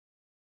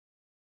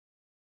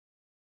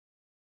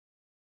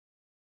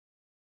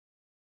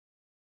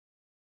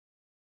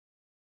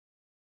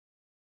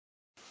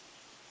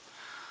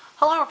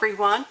Hello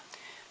everyone,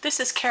 this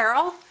is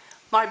Carol.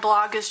 My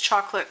blog is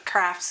Chocolate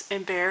Crafts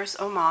and Bears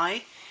Oh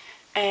My,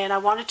 and I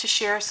wanted to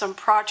share some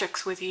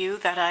projects with you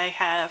that I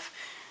have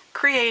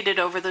created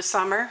over the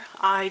summer.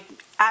 I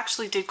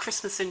actually did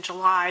Christmas in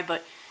July,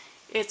 but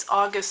it's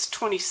August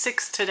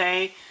 26th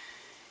today,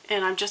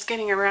 and I'm just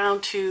getting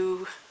around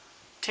to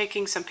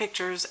taking some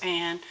pictures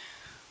and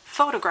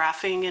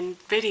photographing and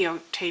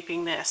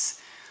videotaping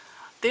this.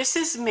 This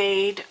is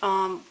made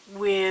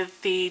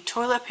with the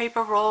toilet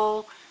paper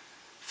roll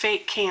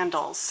fake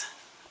candles.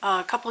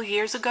 A couple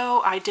years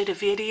ago I did a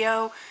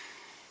video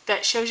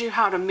that shows you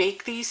how to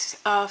make these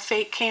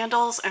fake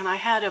candles, and I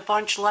had a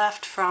bunch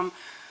left from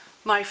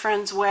my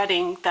friend's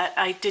wedding that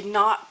I did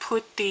not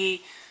put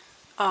the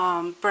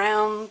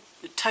brown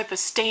type of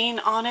stain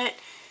on it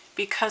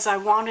because I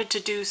wanted to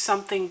do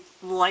something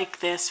like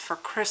this for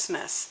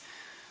Christmas.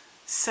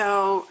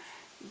 So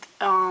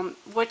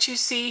what you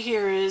see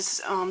here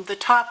is the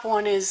top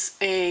one is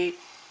a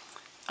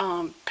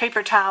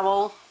paper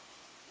towel,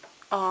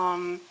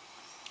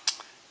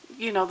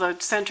 you know, the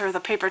center of the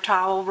paper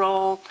towel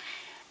roll,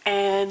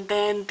 and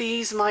then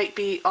these might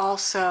be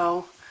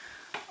also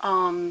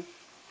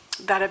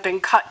that have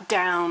been cut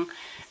down.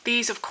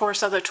 These of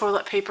course are the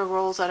toilet paper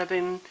rolls that have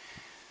been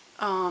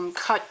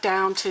cut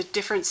down to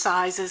different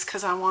sizes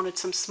because I wanted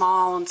some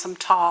small and some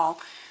tall.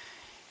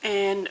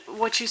 And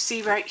what you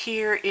see right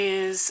here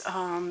is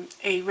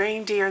a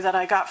reindeer that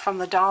I got from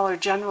the Dollar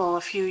General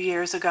a few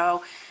years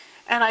ago,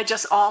 and I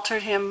just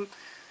altered him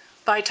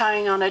by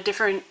tying on a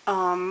different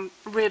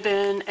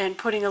ribbon and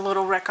putting a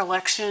little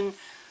recollection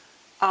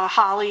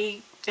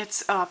holly.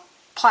 It's a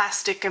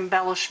plastic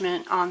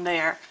embellishment on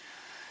there.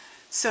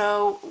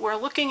 So we're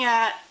looking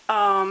at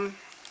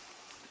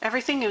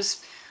everything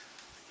is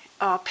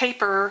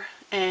paper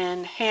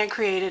and hand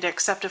created,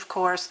 except of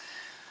course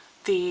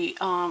the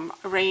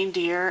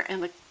reindeer,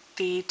 and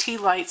the tea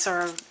lights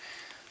are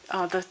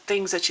the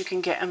things that you can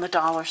get in the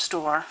dollar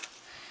store,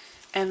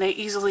 and they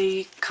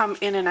easily come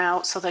in and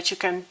out so that you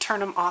can turn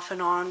them off and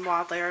on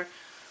while they're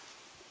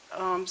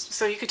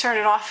so you can turn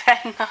it off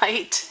at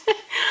night.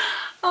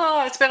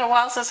 Oh, it's been a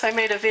while since I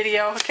made a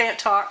video. I can't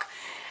talk.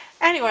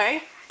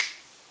 Anyway,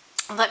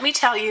 let me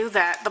tell you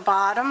that the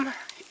bottom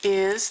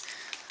is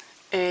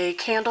a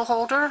candle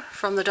holder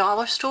from the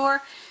dollar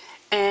store,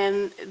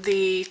 and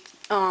the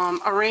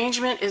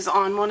arrangement is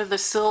on one of the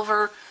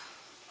silver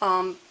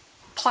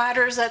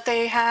platters that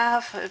they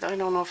have. I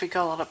don't know if you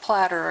call it a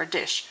platter or a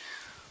dish,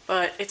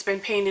 but it's been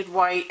painted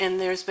white, and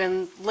there's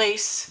been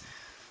lace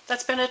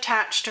that's been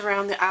attached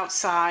around the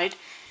outside.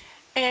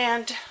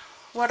 And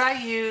what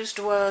I used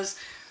was,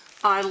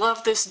 I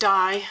love this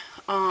die.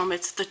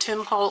 It's the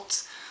Tim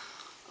Holtz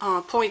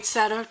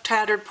poinsettia,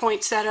 tattered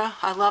poinsettia.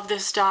 I love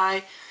this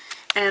die,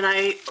 and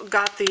I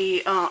got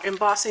the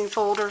embossing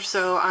folder,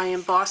 so I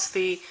embossed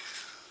the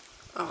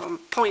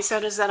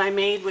poinsettias that I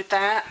made with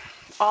that.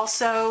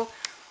 Also,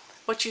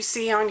 what you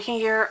see on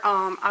here,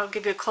 I'll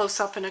give you a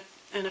close-up in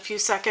a few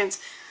seconds.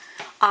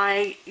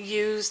 I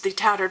used the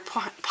tattered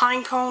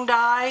pine cone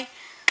die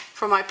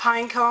for my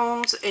pine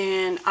cones,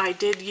 and I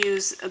did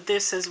use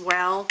this as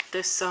well,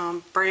 this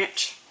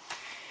branch.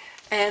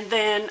 And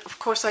then of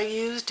course I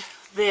used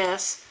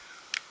this.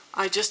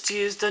 I just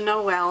used the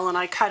Noel, and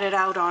I cut it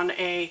out on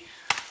a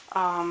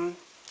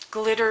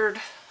glittered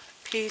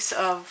piece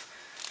of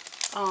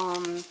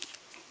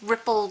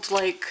rippled,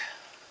 like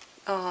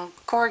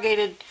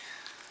corrugated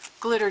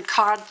glittered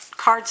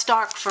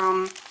cardstock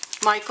from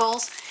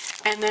Michael's.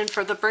 And then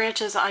for the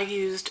branches I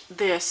used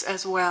this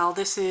as well.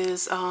 This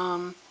is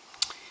an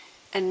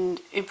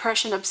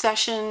Impression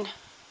Obsession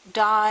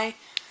die.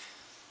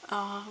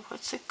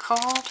 What's it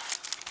called?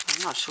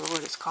 I'm not sure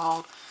what it's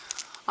called.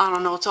 I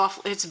don't know. It's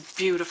awful. It's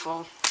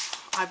beautiful.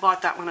 I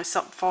bought that when I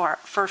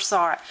first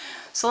saw it.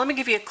 So let me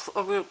give you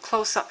a real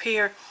close up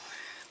here.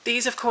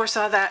 These of course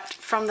are that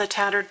from the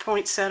tattered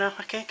poinsettia.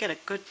 I can't get a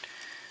good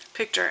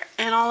picture.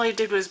 And all I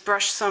did was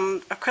brush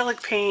some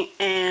acrylic paint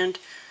and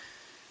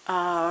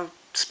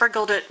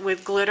sprinkled it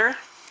with glitter,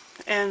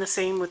 and the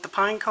same with the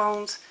pine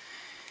cones.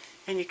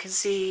 And you can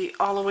see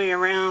all the way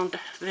around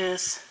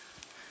this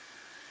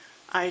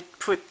I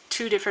put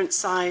two different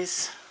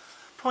size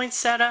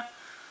poinsettia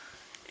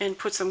and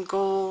put some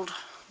gold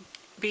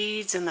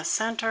beads in the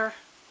center.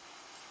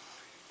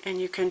 And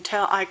you can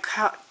tell I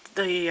cut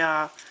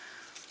the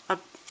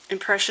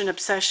Impression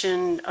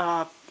Obsession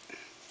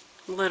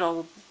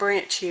little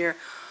branch here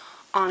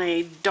on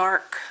a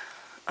dark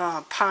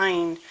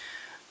pine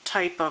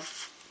type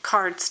of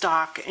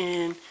cardstock,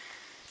 and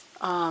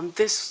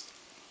this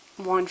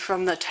one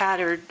from the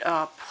tattered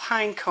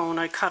pine cone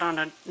I cut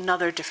on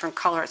another different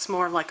color. It's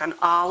more like an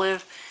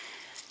olive,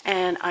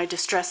 and I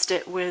distressed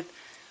it with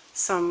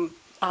some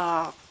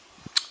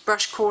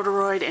brushed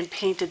corduroy and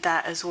painted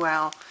that as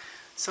well.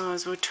 So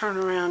as we turn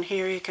around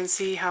here, you can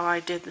see how I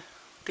did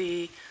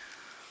the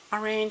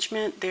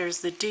arrangement.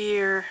 There's the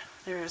deer,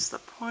 there's the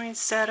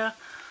poinsettia.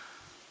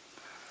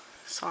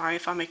 Sorry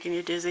if I'm making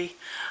you dizzy.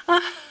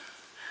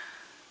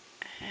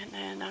 And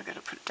then I'm going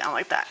to put it down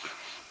like that.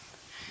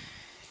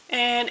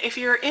 And if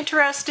you're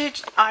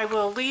interested, I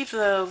will leave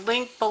the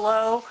link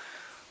below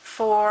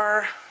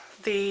for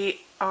the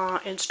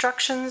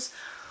instructions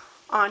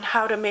on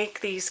how to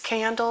make these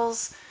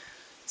candles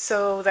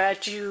so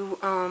that you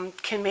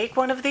can make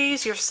one of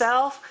these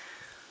yourself.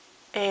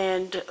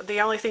 And the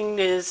only thing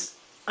is,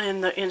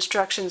 in the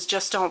instructions,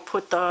 just don't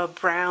put the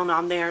brown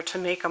on there to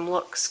make them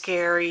look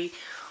scary,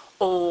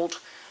 old.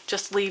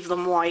 Just leave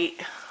them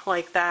white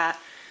like that.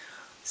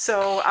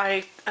 So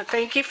I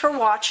thank you for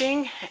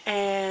watching,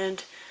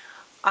 and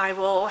I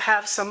will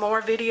have some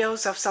more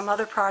videos of some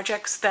other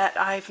projects that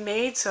I've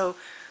made, so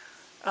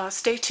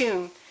stay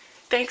tuned.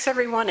 Thanks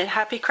everyone, and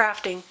happy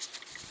crafting.